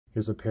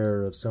Here's a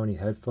pair of Sony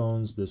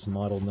headphones. This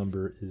model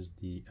number is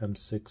the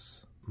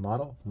M6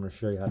 model. I'm going to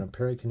show you how to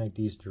pair connect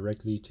these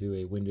directly to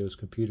a Windows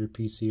computer,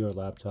 PC, or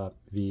laptop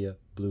via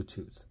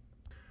Bluetooth.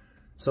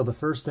 So the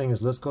first thing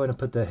is, let's go ahead and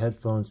put the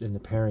headphones in the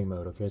pairing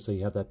mode. Okay, so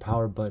you have that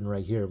power button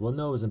right here. We'll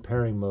know it's in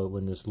pairing mode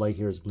when this light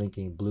here is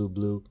blinking blue,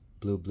 blue,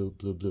 blue, blue,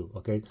 blue, blue.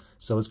 Okay,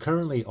 so it's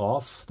currently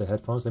off, the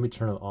headphones. Let me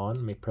turn it on.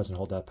 Let me press and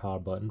hold that power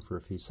button for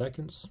a few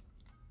seconds.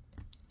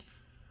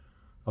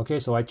 Okay,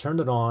 so I turned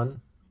it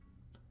on.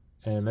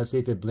 And let's see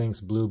if it blinks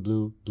blue,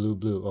 blue, blue,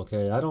 blue.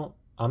 Okay,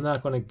 I'm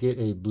not going to get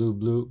a blue,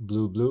 blue,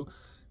 blue, blue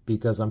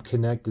because I'm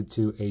connected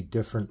to a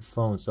different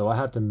phone. So I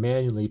have to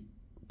manually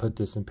put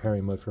this in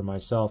pairing mode for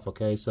myself.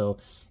 Okay, so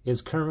it's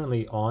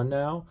currently on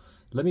now.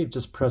 Let me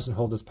just press and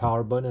hold this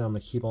power button. And I'm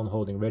going to keep on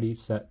holding. Ready,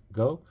 set,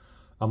 go.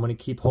 I'm going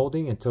to keep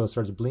holding until it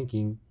starts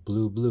blinking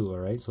blue, blue. All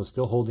right, so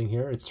still holding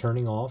here. It's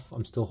turning off.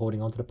 I'm still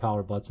holding onto the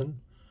power button.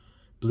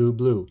 Blue,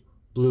 blue,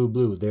 blue,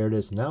 blue. There it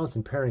is. Now it's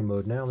in pairing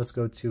mode. Now let's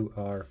go to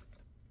our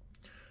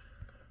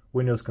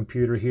Windows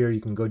computer here.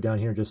 You can go down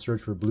here and just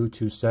search for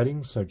Bluetooth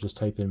settings. So just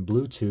type in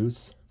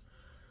Bluetooth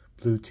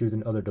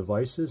and other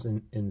devices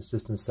in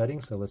system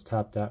settings. So let's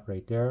tap that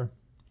right there.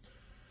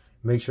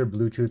 Make sure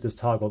Bluetooth is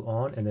toggled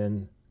on, and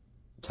then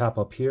tap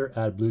up here,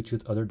 add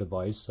Bluetooth other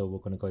device. So we're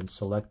going to go ahead and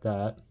select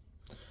that.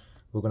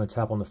 We're going to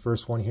tap on the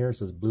first one here. It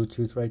says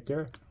Bluetooth right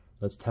there.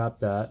 Let's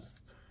tap that.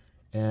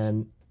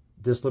 And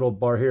this little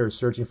bar here is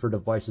searching for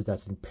devices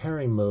that's in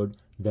pairing mode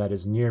that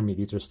is near me.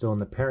 These are still in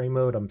the pairing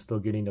mode. I'm still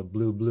getting the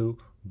blue, blue,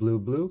 blue,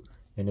 blue,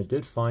 and it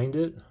did find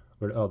it.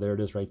 Oh, there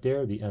it is right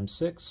there, the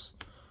M6.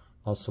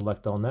 I'll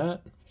select on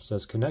that. It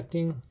says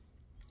connecting.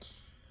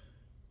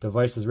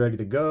 Device is ready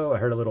to go. I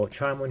heard a little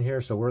chime on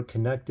here, so we're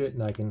connected,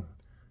 and I can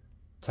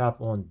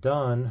tap on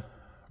done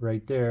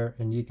right there,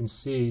 and you can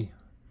see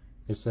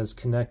it says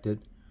connected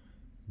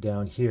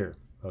down here.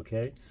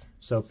 Okay,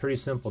 so pretty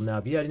simple. Now,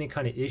 if you had any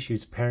kind of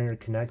issues pairing or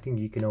connecting,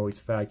 you can always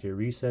factory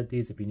reset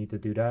these. If you need to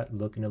do that,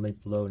 look in the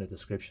link below in the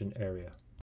description area.